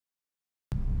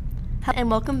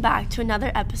And welcome back to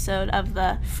another episode of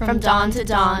the From Dawn to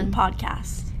Dawn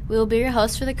podcast. We will be your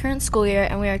hosts for the current school year,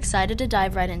 and we are excited to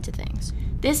dive right into things.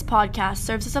 This podcast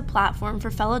serves as a platform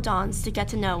for fellow Dawns to get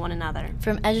to know one another.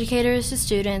 From educators to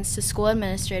students to school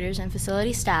administrators and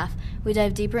facility staff, we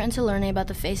dive deeper into learning about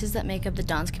the faces that make up the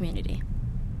Dawns community.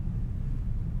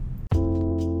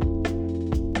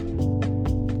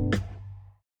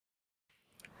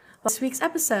 This week's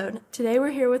episode. Today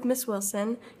we're here with Miss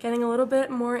Wilson, getting a little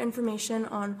bit more information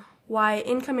on why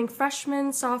incoming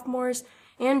freshmen, sophomores,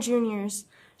 and juniors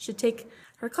should take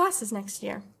her classes next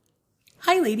year.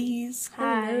 Hi, ladies.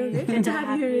 Hi. Good to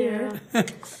have you here.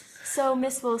 So,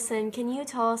 Miss Wilson, can you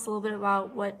tell us a little bit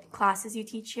about what classes you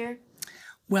teach here?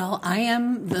 Well, I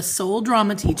am the sole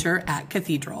drama teacher at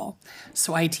Cathedral.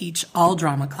 So I teach all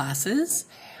drama classes.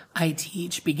 I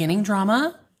teach beginning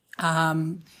drama,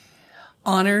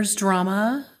 honors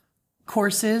drama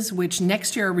courses, which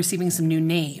next year are receiving some new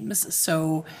names.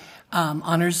 So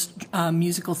honors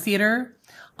musical theater,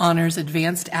 honors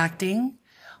advanced acting,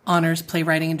 honors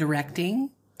playwriting and directing,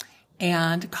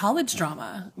 and college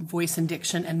drama, voice and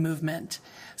diction and movement.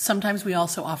 Sometimes we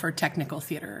also offer technical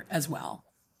theater as well.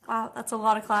 Wow, that's a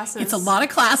lot of classes. It's a lot of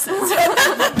classes.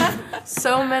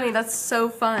 So many. That's so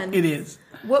fun. It is.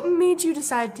 What made you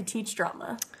decide to teach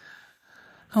drama?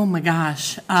 Oh my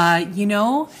gosh.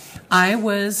 I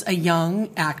was a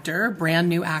young actor, brand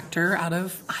new actor out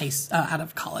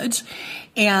of college.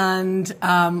 And,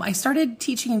 I started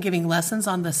teaching and giving lessons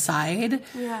on the side.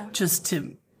 Just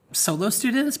to solo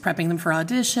students, prepping them for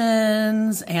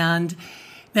auditions. And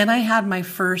then I had my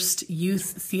first youth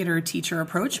theater teacher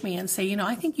approach me and say,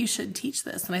 I think you should teach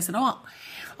this. And I said,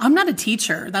 I'm not a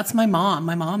teacher. That's my mom.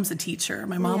 My mom's a teacher.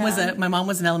 My mom was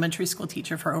an elementary school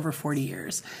teacher for over 40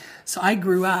 years. So I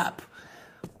grew up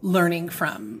learning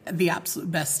from the absolute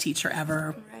best teacher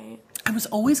ever. Right. I was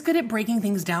always good at breaking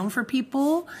things down for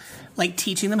people, like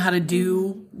teaching them how to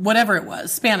do whatever it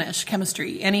was, Spanish,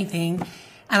 chemistry, anything.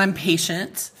 And I'm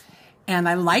patient and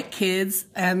I like kids.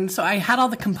 And so I had all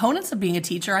the components of being a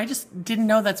teacher. I just didn't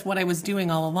know that's what I was doing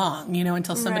all along,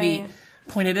 until somebody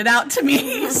pointed it out to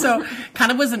me. So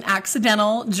kind of was an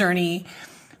accidental journey,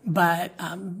 but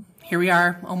here we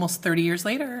are almost 30 years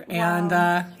later. Wow. And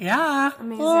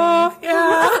amazing. Oh,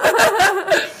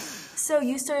 yeah. So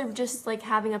you started just like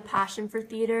having a passion for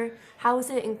theater. How was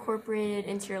it incorporated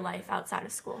into your life outside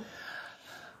of school?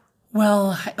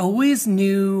 Well, I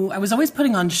was always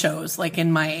putting on shows, like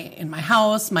in my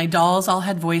house. My dolls all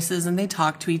had voices and they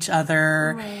talked to each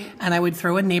other. Right. And I would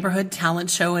throw a neighborhood talent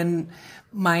show in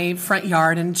my front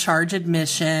yard and charge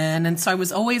admission. And so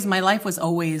my life was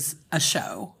always a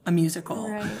show, a musical.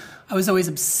 Right. I was always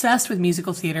obsessed with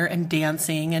musical theater and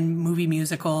dancing and movie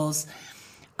musicals.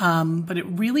 But it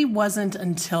really wasn't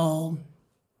until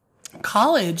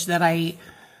college that I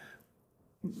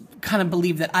kind of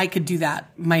believed that I could do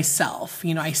that myself.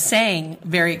 I sang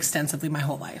very extensively my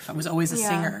whole life. I was always a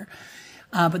singer.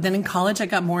 But then in college, I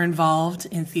got more involved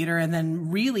in theater and then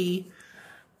really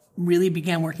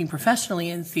began working professionally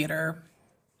in theater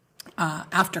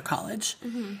after college.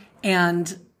 Mm-hmm.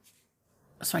 And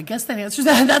so I guess that answers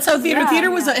that. That's how theater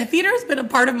has been a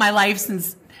part of my life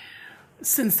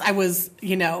since I was,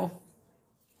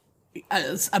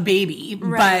 a baby,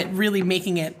 but really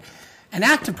making it an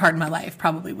active part of my life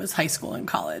probably was high school and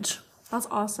college. That's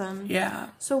awesome. Yeah.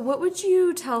 So what would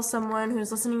you tell someone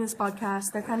who's listening to this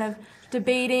podcast? They're kind of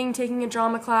debating taking a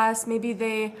drama class. Maybe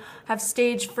they have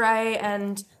stage fright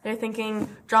and they're thinking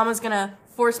drama's going to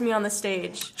force me on the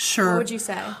stage. Sure. What would you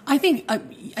say? I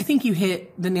think you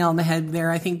hit the nail on the head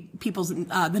there. I think people's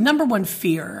the number one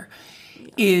fear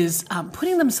is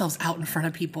putting themselves out in front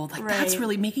of people. That's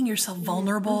really making yourself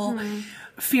vulnerable,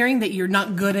 fearing that you're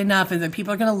not good enough and that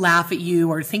people are going to laugh at you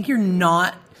or think you're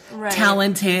not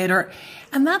talented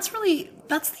and that's the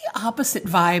opposite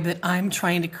vibe that I'm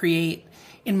trying to create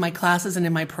in my classes and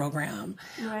in my program.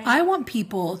 Right. I want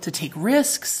people to take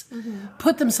risks,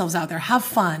 put themselves out there, have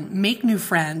fun, make new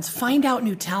friends, find out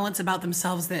new talents about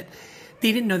themselves that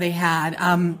they didn't know they had.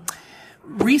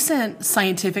 Recent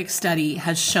scientific study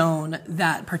has shown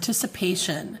that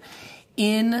participation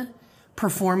in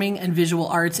performing and visual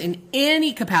arts in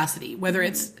any capacity, whether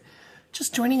it's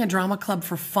just joining a drama club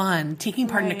for fun, taking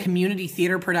part in a community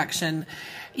theater production.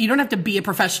 You don't have to be a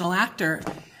professional actor.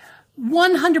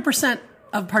 100%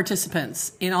 of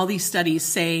participants in all these studies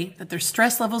say that their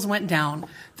stress levels went down,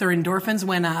 their endorphins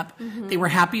went up, they were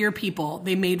happier people,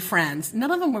 they made friends.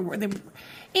 None of them were, and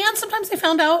sometimes they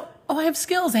found out, I have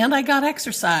skills, and I got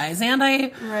exercise, and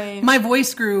my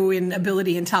voice grew in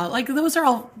ability and talent. Like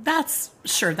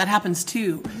that happens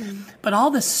too. But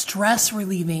all the stress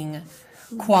relieving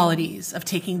qualities of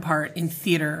taking part in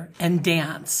theater and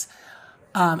dance,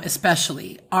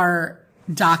 especially, are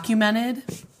documented.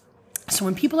 So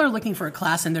when people are looking for a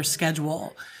class in their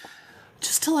schedule,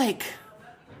 just to like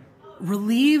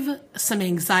relieve some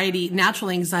anxiety,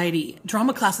 natural anxiety,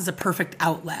 drama class is a perfect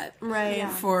outlet. Right.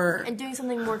 For And doing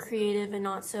something more creative and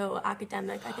not so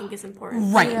academic, I think, is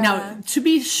important. Right. Yeah. Now, to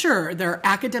be sure, there are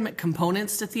academic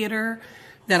components to theater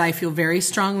that I feel very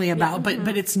strongly about,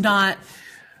 but it's not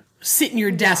sit in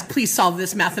your desk, please solve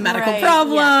this mathematical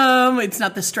problem. Yeah. It's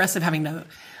not the stress of having to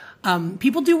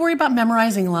people do worry about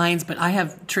memorizing lines, but I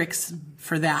have tricks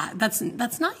for that. That's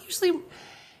not usually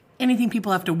anything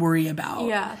people have to worry about.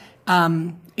 Yeah.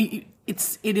 It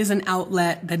is an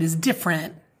outlet that is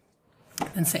different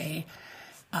than, say,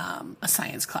 a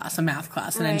science class, a math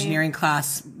class, an engineering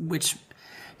class, which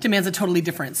demands a totally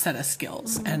different set of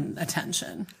skills and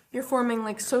attention. You're forming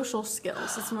like social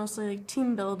skills. It's mostly like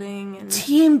team building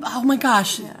and oh my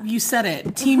gosh, you said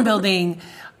it. Team building,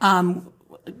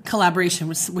 collaboration,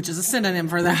 which is a synonym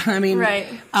for that. I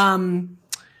mean,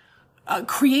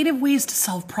 creative ways to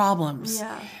solve problems.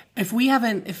 Yeah.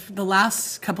 If the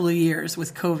last couple of years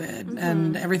with COVID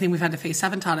and everything we've had to face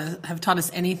have taught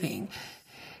us anything,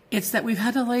 it's that we've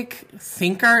had to like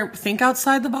think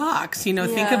outside the box,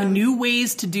 think of new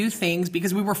ways to do things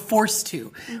because we were forced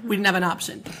to. We didn't have an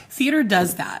option. Theater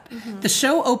does that. The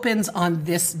show opens on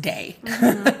this day.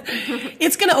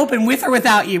 It's going to open with or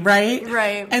without you, right?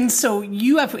 Right. And so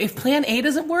if plan A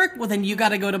doesn't work, well then you got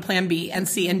to go to plan B and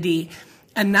C and D.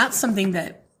 And that's something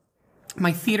that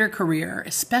my theater career,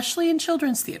 especially in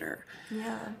children's theater,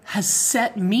 has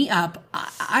set me up.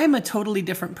 I'm a totally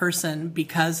different person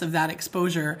because of that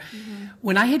exposure.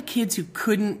 When I had kids who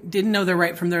didn't know their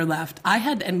right from their left,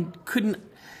 couldn't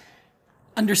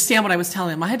understand what I was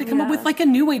telling them. I had to come up with like a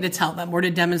new way to tell them or to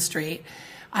demonstrate.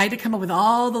 I had to come up with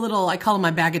all the little, I call them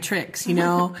my bag of tricks,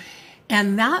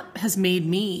 and that has made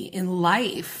me in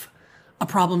life a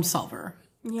problem solver.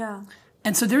 Yeah.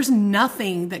 And so there's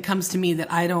nothing that comes to me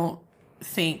that I don't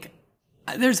think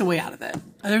there's a way out of it.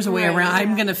 There's a way around. Yeah.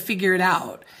 I'm going to figure it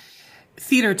out.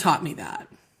 Theater taught me that.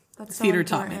 Theater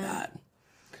taught me that.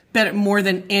 Better more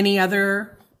than any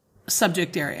other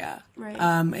subject area. Right.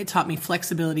 It taught me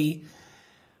flexibility,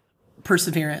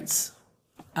 perseverance,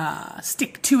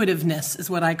 stick-to-itiveness is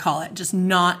what I call it. Just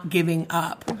not giving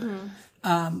up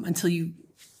until you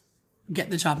get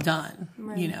the job done.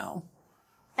 Right.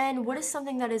 And what is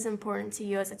something that is important to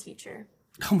you as a teacher?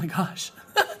 Oh my gosh.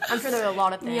 I'm sure there are a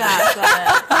lot of things.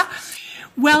 Yeah.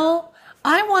 Well,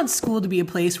 I want school to be a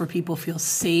place where people feel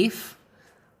safe,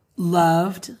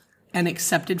 loved, and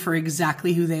accepted for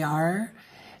exactly who they are.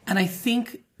 And I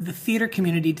think the theater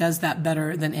community does that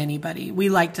better than anybody. We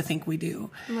like to think we do.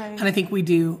 Right. And I think we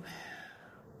do.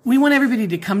 We want everybody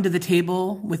to come to the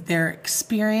table with their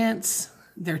experience,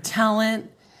 their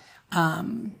talent,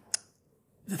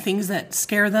 the things that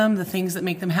scare them, the things that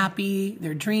make them happy,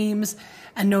 their dreams,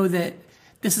 and know that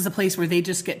this is a place where they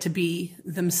just get to be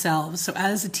themselves. So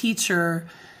as a teacher,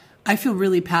 I feel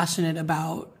really passionate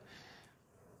about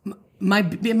my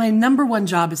number one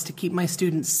job is to keep my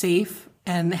students safe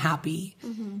and happy.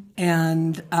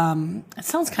 And it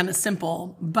sounds kind of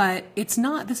simple, but it's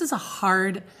not. It's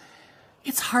hard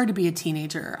to be a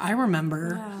teenager. I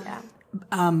remember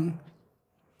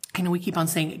I know we keep on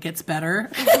saying it gets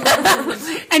better,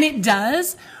 and it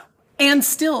does. And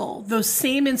still, those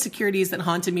same insecurities that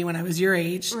haunted me when I was your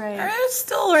age are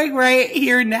still like right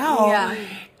here now. Yeah.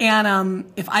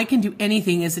 And if I can do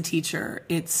anything as a teacher,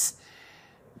 it's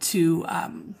to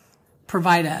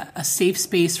provide a safe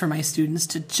space for my students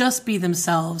to just be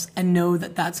themselves and know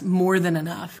that that's more than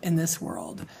enough in this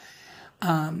world.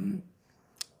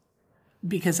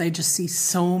 Because I just see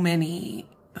so many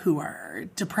who are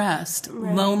depressed,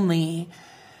 lonely,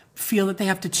 feel that they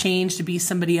have to change to be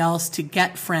somebody else, to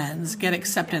get friends, get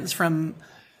acceptance from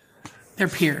their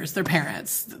peers, their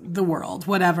parents, the world,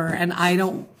 whatever. And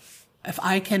if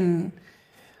I can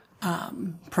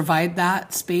provide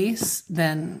that space,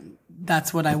 then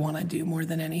that's what I want to do more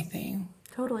than anything.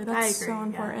 Totally. That's so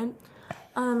important.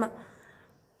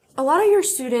 A lot of your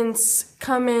students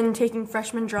come in taking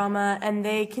freshman drama and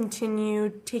they continue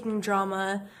taking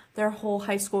drama their whole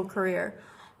high school career.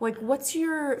 Like, what's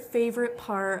your favorite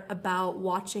part about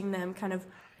watching them kind of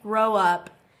grow up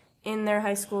in their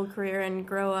high school career and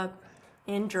grow up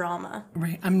in drama?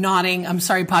 Right. I'm nodding. I'm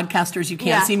sorry, podcasters, you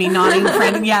can't see me nodding.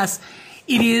 Friend. Yes,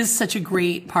 it is such a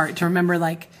great part to remember,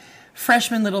 like,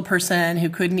 freshman little person who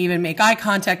couldn't even make eye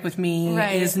contact with me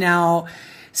is now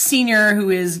senior who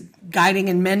is guiding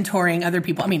and mentoring other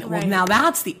people. I mean, well, now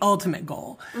that's the ultimate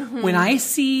goal. When I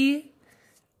see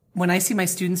when I see my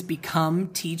students become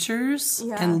teachers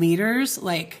and leaders,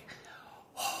 like,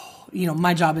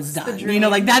 my job is done.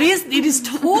 Like it is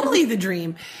totally the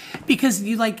dream, because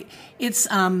it's,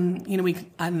 I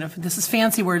don't know if this is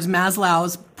fancy words,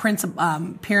 Maslow's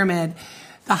pyramid.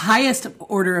 The highest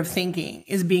order of thinking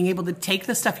is being able to take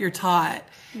the stuff you're taught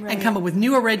and come up with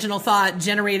new original thought,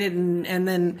 generate it, and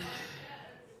then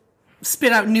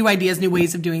spit out new ideas, new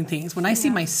ways of doing things. When I see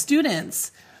my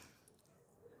students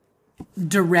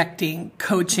directing,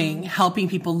 coaching, helping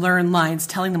people learn lines,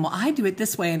 telling them, well, I do it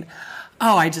this way, and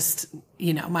I just,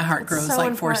 my heart grows so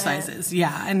like 4 sizes.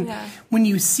 Yeah. And when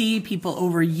you see people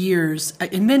over years,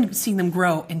 and then seeing them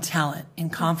grow in talent, in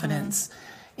confidence,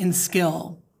 in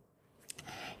skill,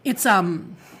 it's, the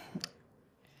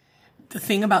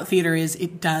thing about theater is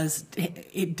it does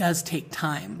take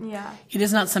time. Yeah. It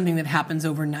is not something that happens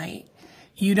overnight.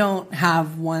 You don't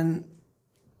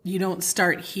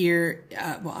start here.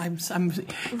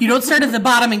 You don't start at the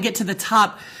bottom and get to the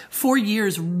top. 4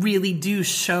 years really do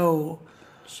show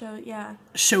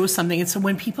something. And so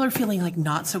when people are feeling like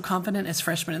not so confident as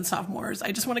freshmen and sophomores,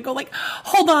 I just want to go like,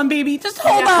 hold on, baby, just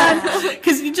hold on.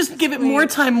 Because you just give it more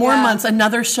time, more months,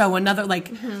 another show, another, I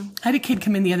had a kid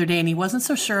come in the other day and he wasn't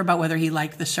so sure about whether he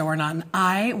liked the show or not. And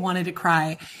I wanted to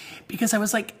cry because I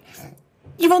was like,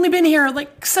 you've only been here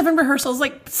 7 rehearsals.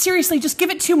 Seriously, just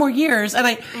give it 2 more years.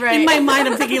 And in my mind,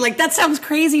 I'm thinking that sounds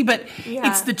crazy, but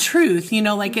it's the truth.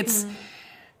 It's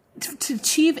to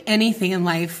achieve anything in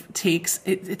life takes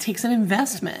an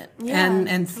investment,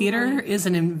 and theater is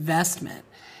an investment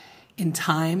in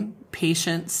time,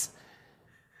 patience,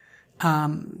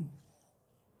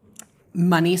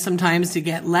 money sometimes to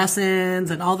get lessons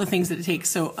and all the things that it takes.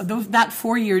 So that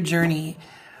 4-year journey,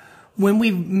 when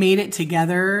we've made it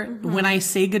together, when I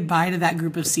say goodbye to that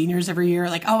group of seniors every year,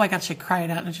 oh my gosh, I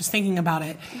cried out and just thinking about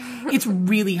it. It's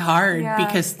really hard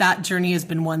because that journey has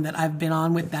been one that I've been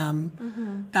on with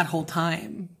them that whole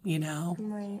time,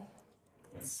 Right.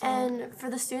 And for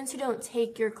the students who don't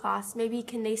take your class, maybe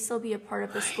can they still be a part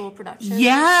of the school production?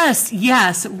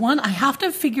 Yes. One, I have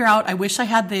to figure out, I wish I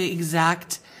had the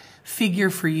exact figure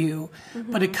for you,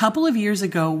 but a couple of years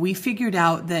ago, we figured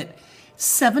out that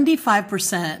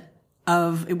 75%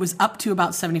 it was up to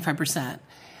about 75%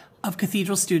 of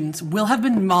cathedral students will have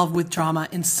been involved with drama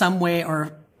in some way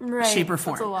or shape or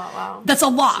form. That's a lot, wow. That's a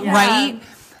lot, right?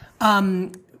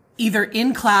 Either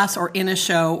in class or in a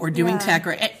show or doing tech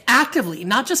or actively,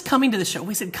 not just coming to the show.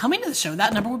 We said coming to the show,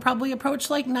 that number would probably approach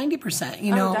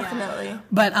 90%, Oh, definitely.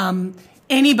 But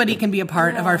anybody can be a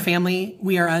part of our family.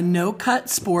 We are a no-cut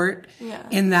sport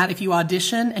in that if you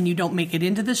audition and you don't make it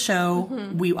into the show,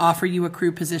 we offer you a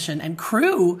crew position. And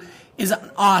crew is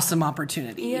an awesome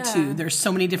opportunity, too. There's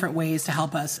so many different ways to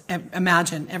help us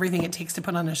imagine everything it takes to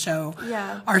put on a show.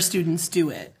 Our students do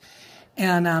it.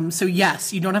 And so,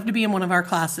 yes, you don't have to be in one of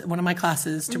my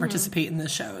classes to participate in the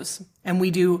shows. And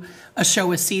we do a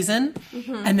show a season,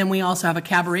 and then we also have a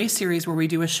cabaret series where we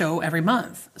do a show every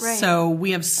month. Right. So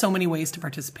we have so many ways to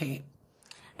participate.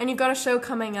 And you've got a show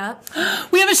coming up.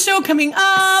 We have a show coming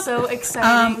up. So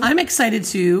exciting. I'm excited,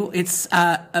 too. It's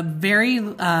a very...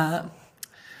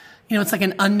 it's like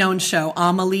an unknown show.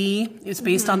 Amelie. It's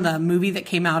based on the movie that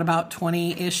came out about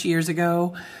 20-ish years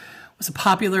ago. It was a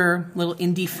popular little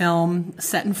indie film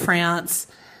set in France.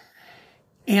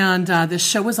 And this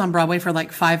show was on Broadway for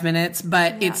 5 minutes,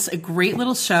 but it's a great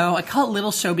little show. I call it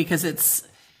little show because it's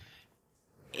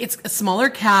a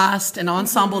smaller cast, an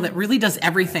ensemble that really does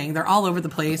everything. They're all over the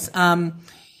place.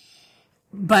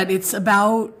 But it's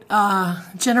about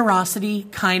generosity,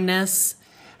 kindness,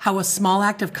 how a small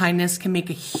act of kindness can make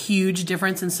a huge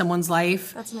difference in someone's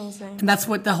life. That's amazing. And that's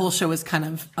what the whole show is kind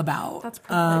of about. That's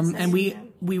perfect. And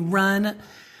we run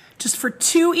just for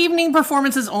 2 evening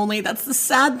performances only. That's the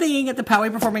sad thing at the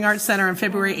Poway Performing Arts Center on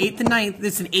February 8th and 9th.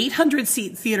 It's an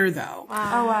 800-seat theater, though. Wow.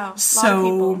 Oh, wow.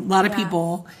 So, a lot of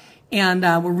people. And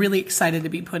we're really excited to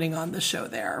be putting on the show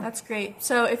there. That's great.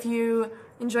 So if you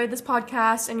enjoyed this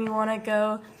podcast and you want to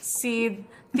go see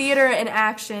theater in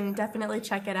action, definitely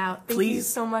check it out. Thank you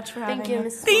so much for having us. Thank you,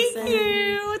 Mrs. Wilson. Thank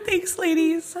you. Thanks,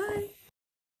 ladies. Bye.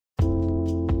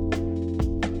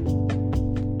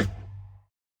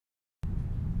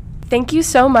 Thank you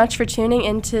so much for tuning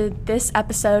into this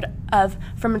episode of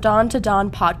From Dawn to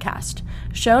Dawn podcast.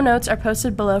 Show notes are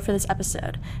posted below for this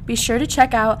episode. Be sure to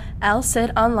check out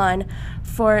LCID online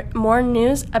for more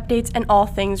news, updates, and all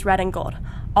things red and gold.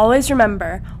 Always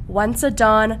remember, once a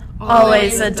dawn,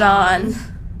 always a dawn.